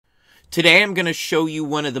Today I'm going to show you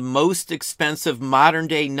one of the most expensive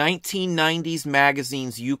modern-day 1990s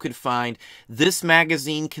magazines you could find. This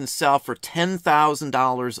magazine can sell for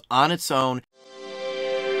 $10,000 on its own.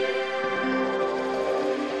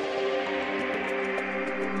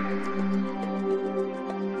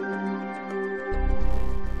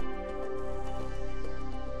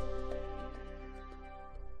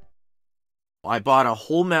 I bought a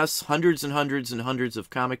whole mess, hundreds and hundreds and hundreds of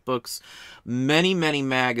comic books, many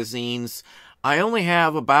magazines. I only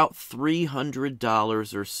have about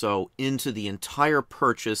 $300 or so into the entire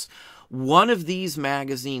purchase. One of these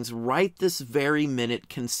magazines right this very minute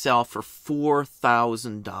can sell for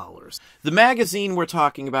 $4,000. The magazine we're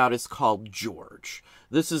talking about is called George.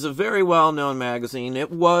 This is a very well-known magazine.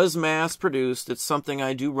 It was mass-produced. It's something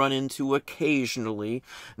I do run into occasionally.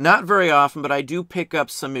 Not very often, but I do pick up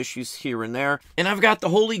some issues here and there. And I've got the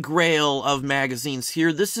holy grail of magazines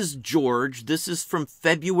here. This is George. This is from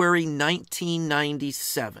February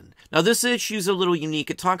 1997. Now, this issue is a little unique.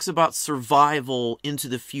 It talks about survival into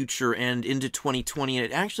the future and into 2020, and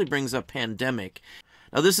it actually brings up pandemic.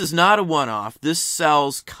 Now, this is not a one-off. This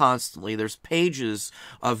sells constantly. There's pages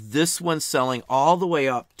of this one selling all the way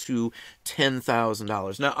up to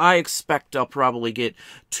 $10,000. Now, I expect I'll probably get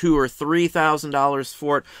 $2,000 or $3,000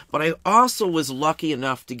 for it, but I also was lucky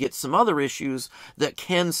enough to get some other issues that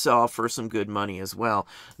can sell for some good money as well.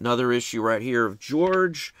 Another issue right here of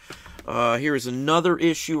George. Here's another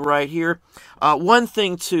issue right here. One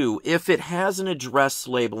thing, too, if it has an address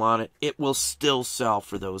label on it, it will still sell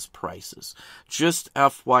for those prices. Just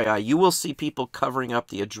FYI, you will see people covering up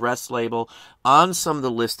the address label on some of the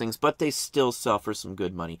listings, but they still sell for some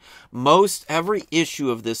good money. Every issue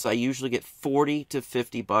of this, I usually get 40 to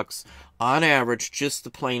 50 bucks on average, just the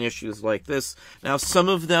plain issues like this. Now, some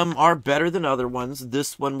of them are better than other ones.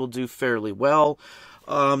 This one will do fairly well.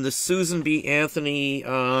 The Susan B. Anthony,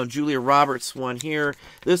 Julia Roberts one here.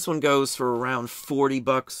 This one goes for around 40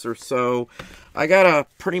 bucks or so. I got a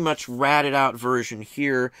pretty much ratted out version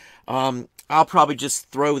here. I'll probably just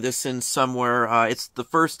throw this in somewhere. It's the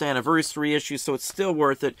first anniversary issue, so it's still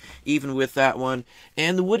worth it, even with that one.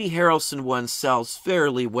 And the Woody Harrelson one sells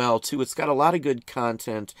fairly well, too. It's got a lot of good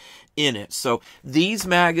content in it. So these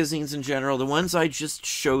magazines in general, the ones I just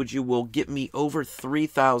showed you, will get me over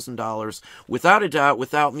 $3,000 without a doubt,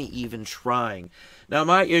 without me even trying. Now,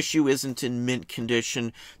 my issue isn't in mint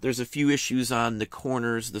condition. There's a few issues on the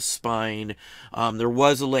corners, the spine. There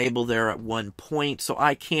was a label there at one point, so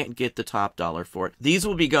I can't get the top dollar for it. These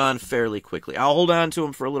will be gone fairly quickly. I'll hold on to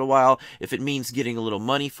them for a little while if it means getting a little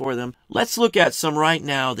money for them. Let's look at some right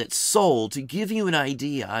now that sold to give you an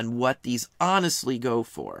idea on what these honestly go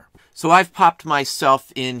for. So I've popped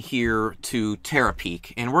myself in here to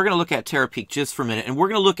Terapeak, and we're going to look at Terapeak just for a minute, and we're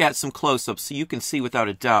going to look at some close-ups so you can see without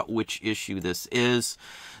a doubt which issue this is.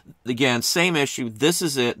 Again, same issue. This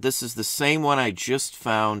is it. This is the same one I just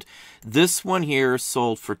found. This one here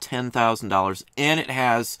sold for $10,000, and it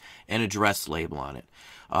has an address label on it.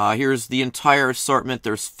 Here's the entire assortment.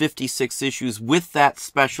 There's 56 issues with that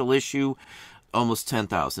special issue. Almost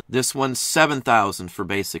 $10,000. This one's $7,000 for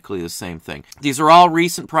basically the same thing. These are all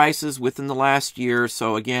recent prices within the last year.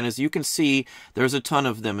 So again, as you can see, there's a ton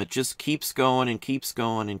of them. It just keeps going and keeps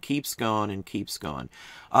going and keeps going and keeps going.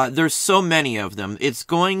 There's so many of them. It's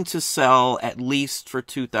going to sell at least for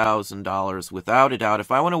 $2,000 without a doubt. If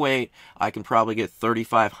I want to wait, I can probably get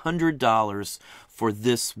 $3,500 for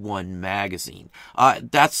this one magazine.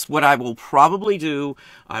 That's what I will probably do.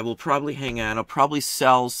 I will probably hang on. I'll probably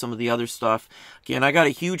sell some of the other stuff. Again, I got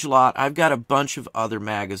a huge lot. I've got a bunch of other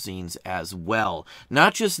magazines as well.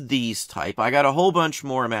 Not just these type. I got a whole bunch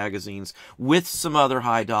more magazines with some other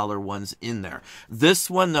high dollar ones in there. This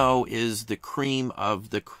one, though, is the cream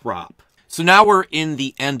of the crop. So now we're in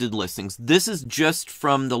the ended listings. This is just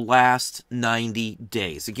from the last 90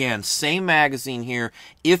 days. Again, same magazine here.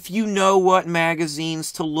 If you know what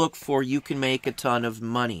magazines to look for, you can make a ton of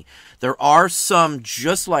money. There are some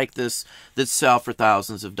just like this that sell for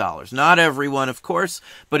thousands of dollars. Not everyone, of course,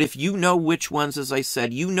 but if you know which ones, as I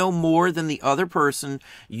said, you know more than the other person,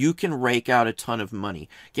 you can rake out a ton of money.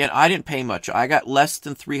 Again, I didn't pay much. I got less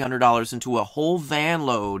than $300 into a whole van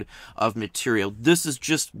load of material. This is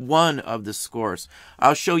just one of the scores.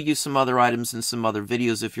 I'll show you some other items in some other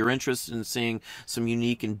videos if you're interested in seeing some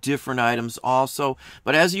unique and different items also.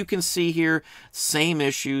 But as you can see here, same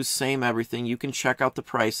issues, same everything. You can check out the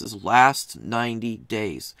prices last 90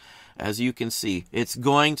 days. As you can see, it's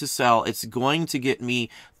going to sell. It's going to get me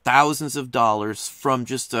thousands of dollars from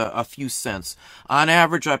just a few cents. On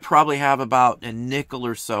average, I probably have about a nickel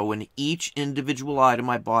or so in each individual item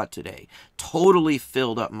I bought today. Totally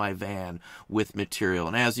filled up my van with material.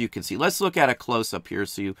 And as you can see, let's look at a close-up here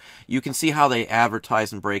so you can see how they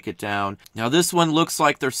advertise and break it down. Now this one looks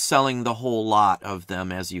like they're selling the whole lot of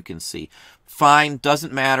them, as you can see. Fine,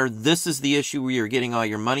 doesn't matter. This is the issue where you're getting all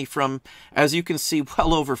your money from. As you can see,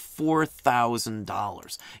 well over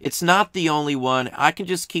 $4,000. It's not the only one. I can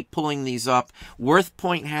just keep pulling these up. Worth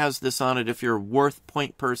Point has this on it if you're a Worth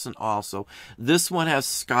Point person also. This one has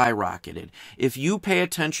skyrocketed. If you pay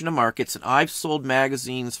attention to markets, and I've sold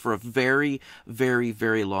magazines for a very, very,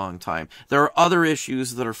 very long time. There are other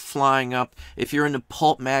issues that are flying up. If you're into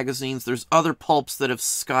pulp magazines, there's other pulps that have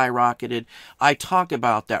skyrocketed. I talk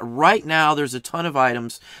about that. Right now, there's a ton of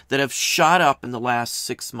items that have shot up in the last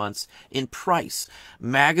 6 months in price.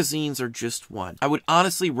 Magazines are just one. I would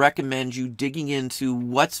honestly recommend you digging into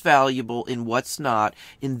what's valuable and what's not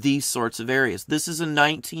in these sorts of areas. This is a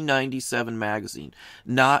 1997 magazine,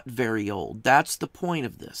 not very old. That's the point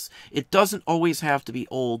of this. It doesn't always have to be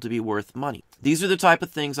old to be worth money. These are the type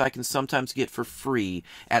of things I can sometimes get for free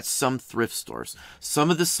at some thrift stores.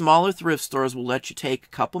 Some of the smaller thrift stores will let you take a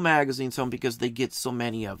couple magazines home because they get so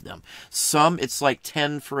many of them. Some, it's like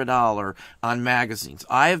 10 for $1 on magazines.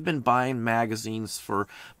 I have been buying magazines for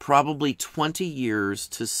probably 20 years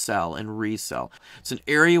to sell and resell. It's an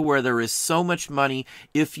area where there is so much money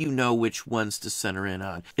if you know which ones to center in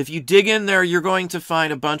on. If you dig in there, you're going to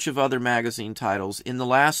find a bunch of other magazine titles in the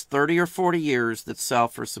last 30 or 40 years that sell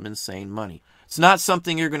for some insane money. It's not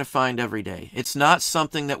something you're going to find every day. It's not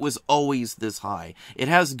something that was always this high. It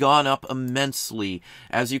has gone up immensely,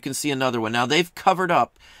 as you can see another one. Now, they've covered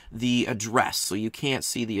up the address, so you can't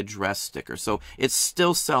see the address sticker. So it's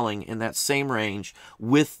still selling in that same range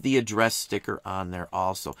with the address sticker on there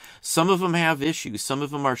also. Some of them have issues. Some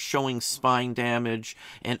of them are showing spine damage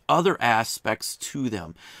and other aspects to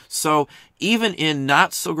them. So even in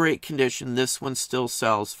not so great condition, this one still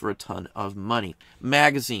sells for a ton of money.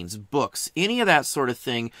 Magazines, books, any of that sort of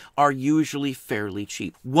thing are usually fairly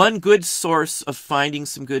cheap. One good source of finding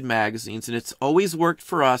some good magazines, and it's always worked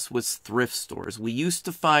for us, was thrift stores. We used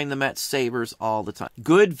to find them at Savers all the time.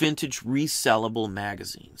 Good vintage resellable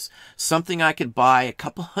magazines. Something I could buy a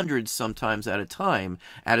couple hundred sometimes at a time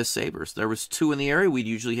at a Savers. There was 2 in the area. We'd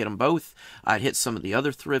usually hit them both. I'd hit some of the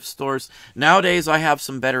other thrift stores. Nowadays, I have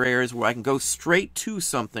some better areas where I can go straight to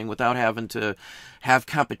something without having to have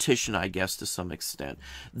competition, I guess, to some extent.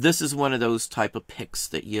 This is one of those type of picks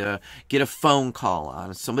that you get a phone call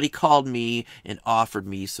on. Somebody called me and offered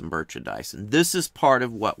me some merchandise, and this is part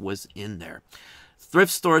of what was in there.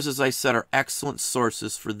 Thrift stores, as I said, are excellent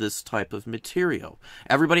sources for this type of material.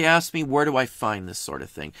 Everybody asks me, where do I find this sort of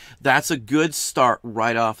thing? That's a good start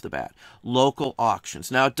right off the bat. Local auctions.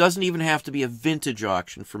 Now, it doesn't even have to be a vintage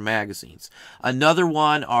auction for magazines. Another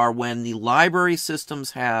one are when the library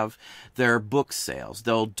systems have their book sales.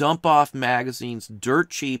 They'll dump off magazines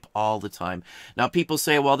dirt cheap all the time. Now, people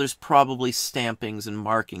say, well, there's probably stampings and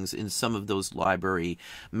markings in some of those library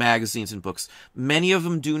magazines and books. Many of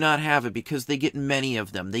them do not have it because they get many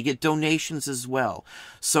of them. They get donations as well.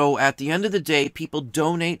 So at the end of the day, people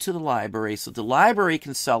donate to the library so the library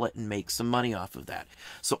can sell it and make some money off of that.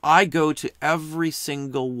 So I go to every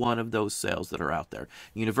single one of those sales that are out there.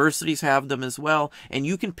 Universities have them as well, and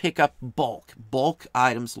you can pick up bulk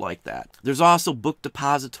items like that. There's also book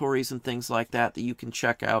depositories and things like that that you can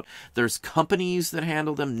check out. There's companies that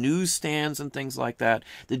handle them, newsstands and things like that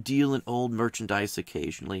deal in old merchandise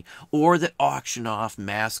occasionally, or that auction off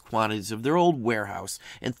mass quantities of their old warehouse,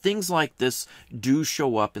 and things like this do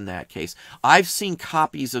show up in that case. I've seen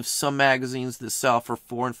copies of some magazines that sell for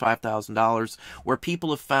 $4,000 and $5,000 where people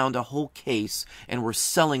have found a whole case and were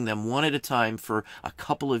selling them one at a time for a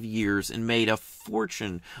couple of years and made a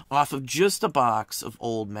fortune off of just a box of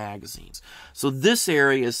old magazines. So this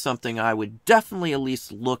area is something I would definitely at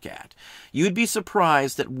least look at. You'd be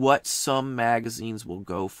surprised at what some magazines will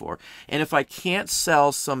go for. And if I can't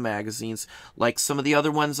sell some magazines, like some of the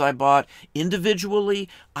other ones I bought, individually,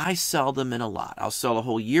 I sell them in a lot. I'll sell a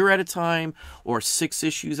whole year at a time, or 6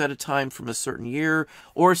 issues at a time from a certain year,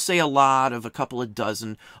 or say a lot of a couple of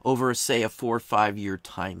dozen over, say, a 4 or 5 year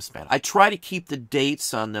time span. I try to keep the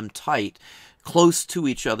dates on them tight close to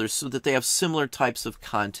each other so that they have similar types of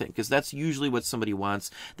content, because that's usually what somebody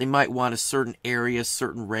wants. They might want a certain area,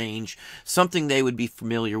 certain range, something they would be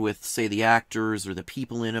familiar with, say the actors or the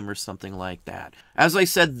people in them or something like that. As I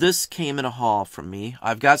said, this came in a haul from me.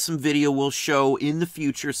 I've got some video we'll show in the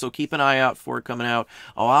future, so keep an eye out for it coming out.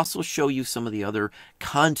 I'll also show you some of the other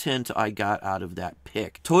content I got out of that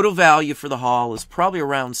pick. Total value for the haul is probably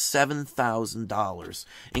around $7,000,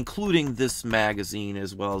 including this magazine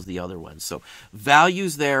as well as the other ones. So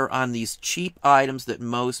values there on these cheap items that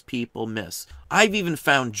most people miss. I've even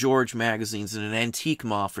found George magazines in an antique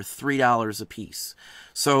mall for $3 a piece.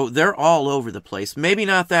 So they're all over the place. Maybe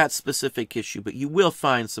not that specific issue, but you will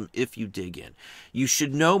find some if you dig in. You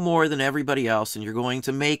should know more than everybody else, and you're going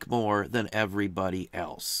to make more than everybody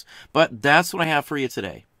else. But that's what I have for you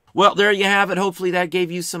today. Well, there you have it. Hopefully that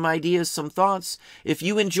gave you some ideas, some thoughts. If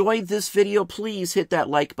you enjoyed this video, please hit that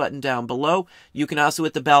like button down below. You can also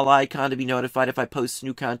hit the bell icon to be notified if I post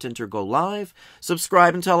new content or go live.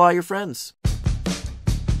 Subscribe and tell all your friends.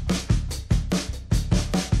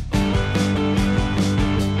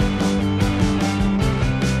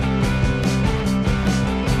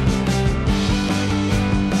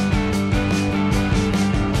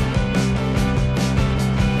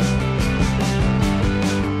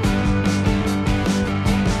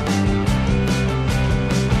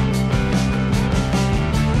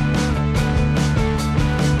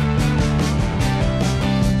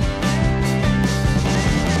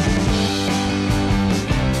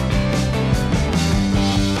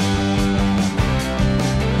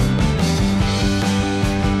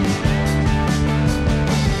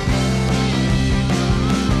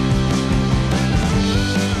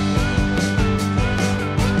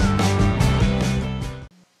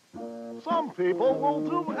 Some people will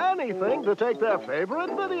do anything to take their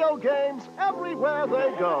favorite video games everywhere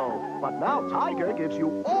they go. But now Tiger gives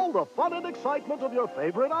you all the fun and excitement of your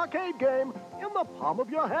favorite arcade game in the palm of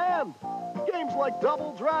your hand. Games like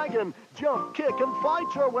Double Dragon, jump, kick, and fight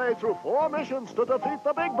your way through 4 missions to defeat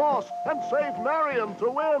the big boss and save Marion to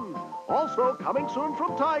win. Also coming soon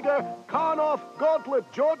from Tiger, Karnoff,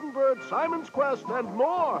 Gauntlet, Jordan Bird, Simon's Quest, and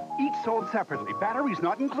more. Each sold separately, batteries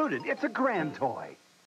not included. It's a grand toy.